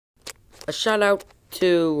a shout out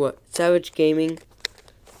to Savage Gaming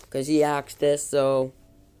because he asked this, so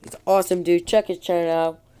he's an awesome dude. Check his channel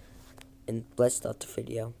out, and let's start the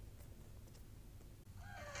video.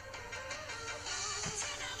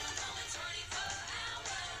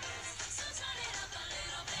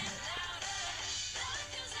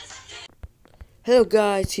 Hello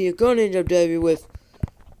guys, here Go Ninja W with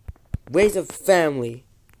Ways of Family.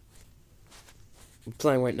 I'm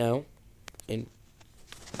playing right now, and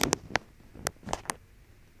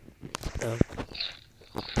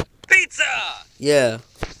Pizza! yeah.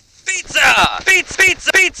 Pizza!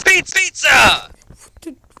 Pizza!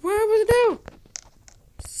 Where was it now?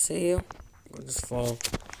 See you. I'll just fall.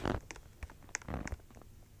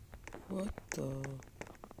 What the?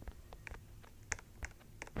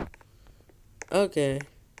 Okay.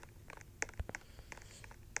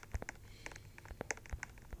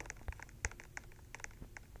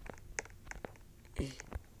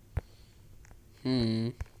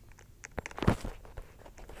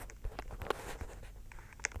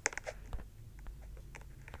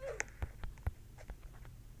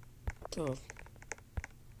 Tough.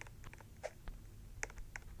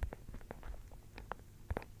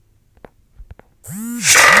 Woohoo!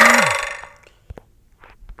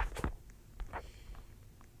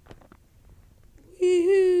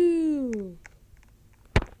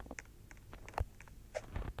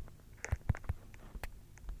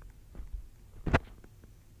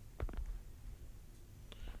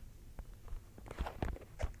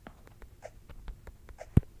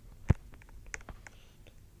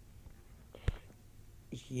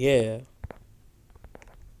 Yeah.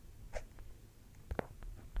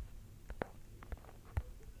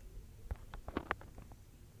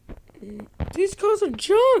 These cars are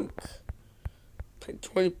junk. Paid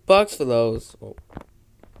 $20 for those. Oh.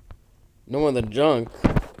 No more than junk.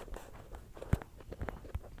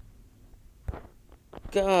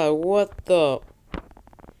 God, what the?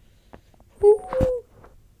 Who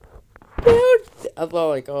built? I thought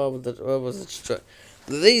like, oh, what was it?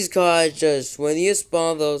 These cars just when you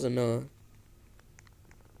spawn those or not.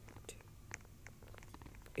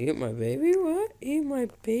 Eat my baby? What? Eat my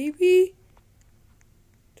baby?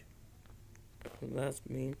 That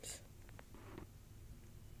means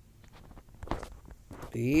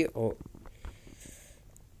B or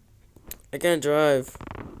I can't drive.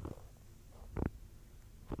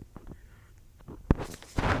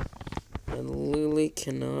 And Lily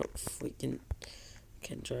cannot freaking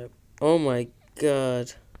can't drive. Oh my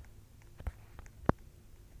god.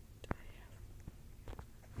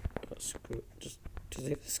 Oh, screw it. Just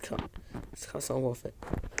leave this car. This car's not worth it.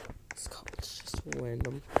 This car is just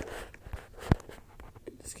random.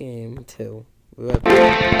 This game too.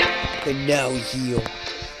 Okay, now heal.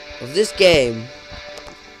 Of this game.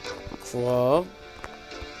 Crawl.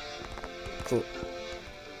 Cool.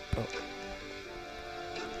 Oh.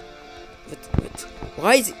 What?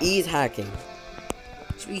 Why is E hacking?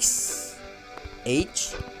 Should be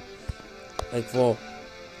H? Like for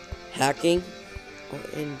hacking? Oh,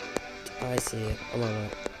 and I see it. Oh my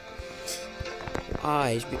god.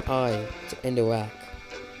 I should be I to end the whack.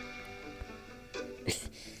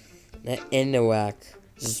 Not in the whack.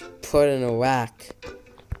 Just put in a whack.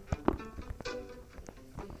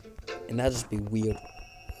 And that'd just be weird.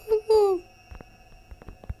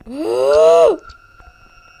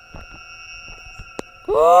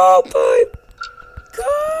 Oh my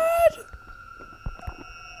god!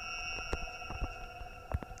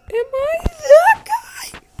 Am I that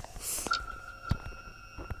guy?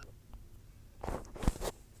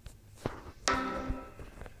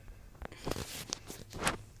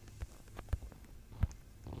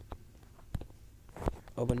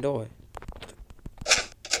 Open door.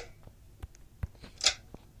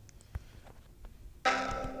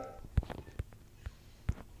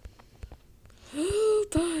 Oh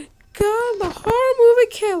my god, the horror movie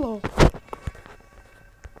killer.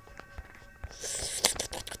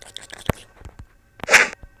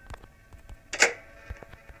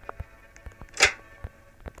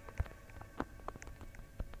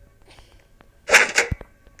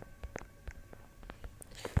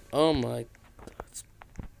 Oh my god.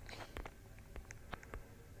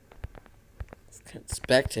 Can't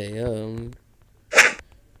spectate,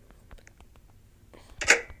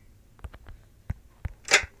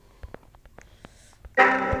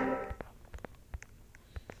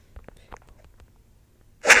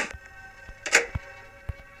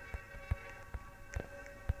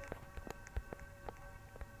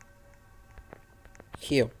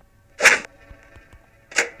 Here.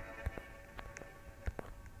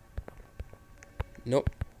 Nope.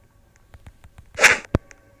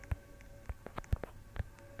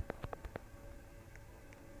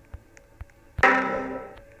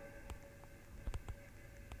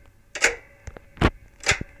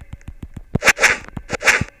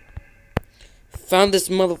 Found this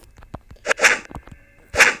mother.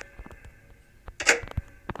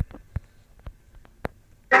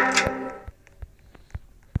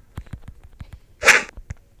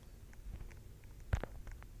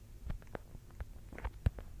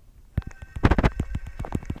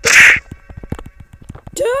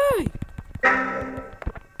 Die!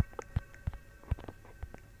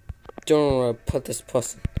 Don't know where to put this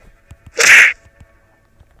person.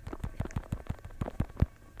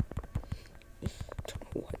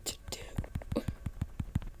 Don't know what to do.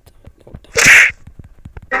 Don't die.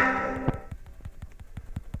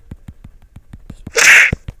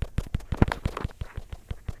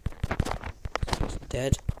 He's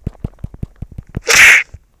dead.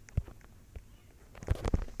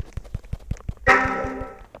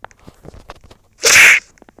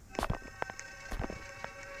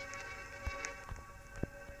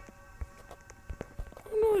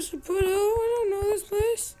 I should put out. I don't know this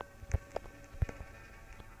place.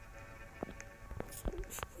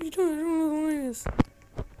 What are you doing? I don't know the line is.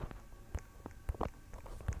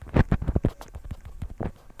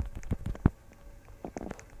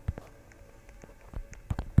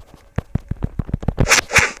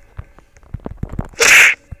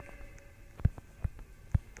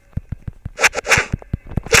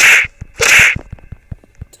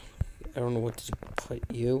 I don't know what to put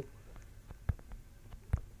you.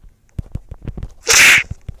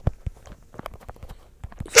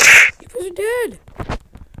 You're dead.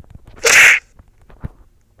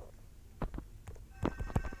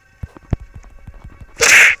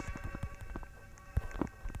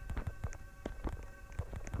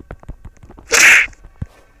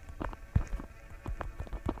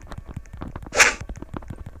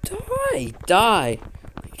 Die.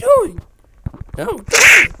 What are you doing? No,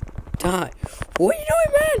 die. What are you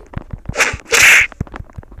doing, man?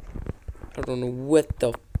 I don't know what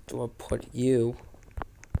the do I put you.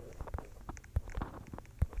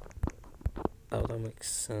 Oh, that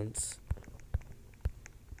makes sense.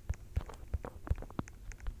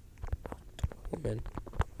 Woman.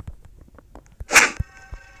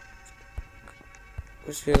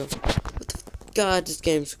 What's she? What the God? This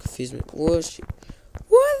game's confused me. What's she?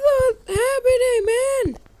 What the happening,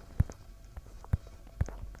 man?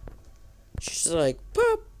 She's like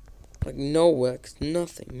pop, like nowhere, 'cause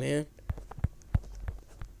nothing, man.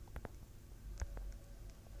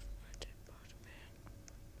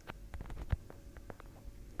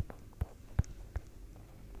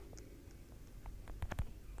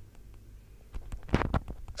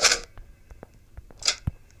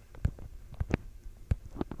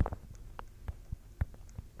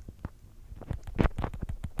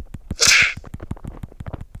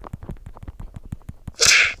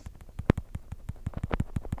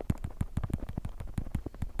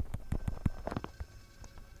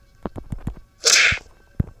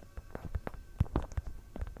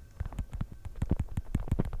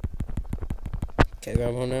 Okay,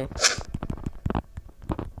 grab one now.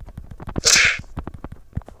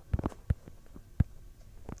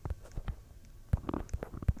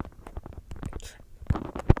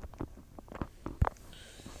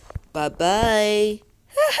 Bye bye.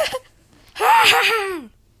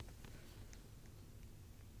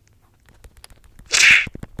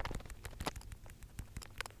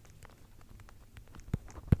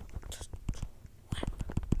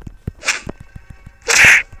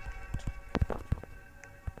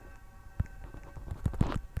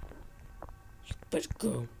 Better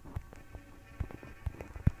go.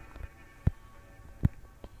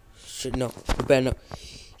 Shit, no. You better not.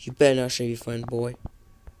 You better not show your friend, boy.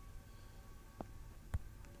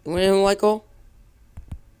 You want him, Michael?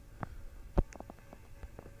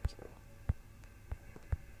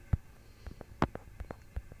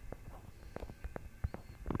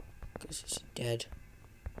 Guess he's dead.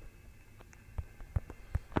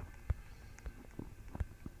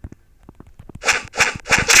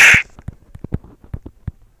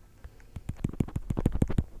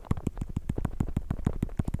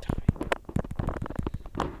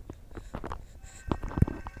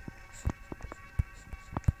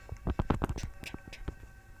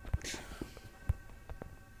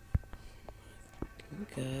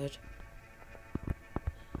 God.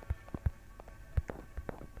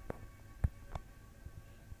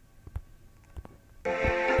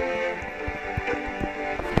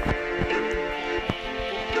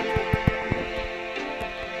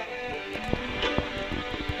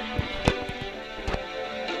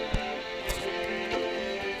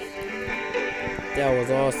 That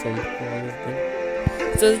was awesome.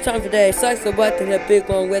 So it's time for today. Sucks the button, that big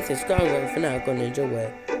long with and strong one for now. Gonna enjoy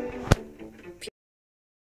it.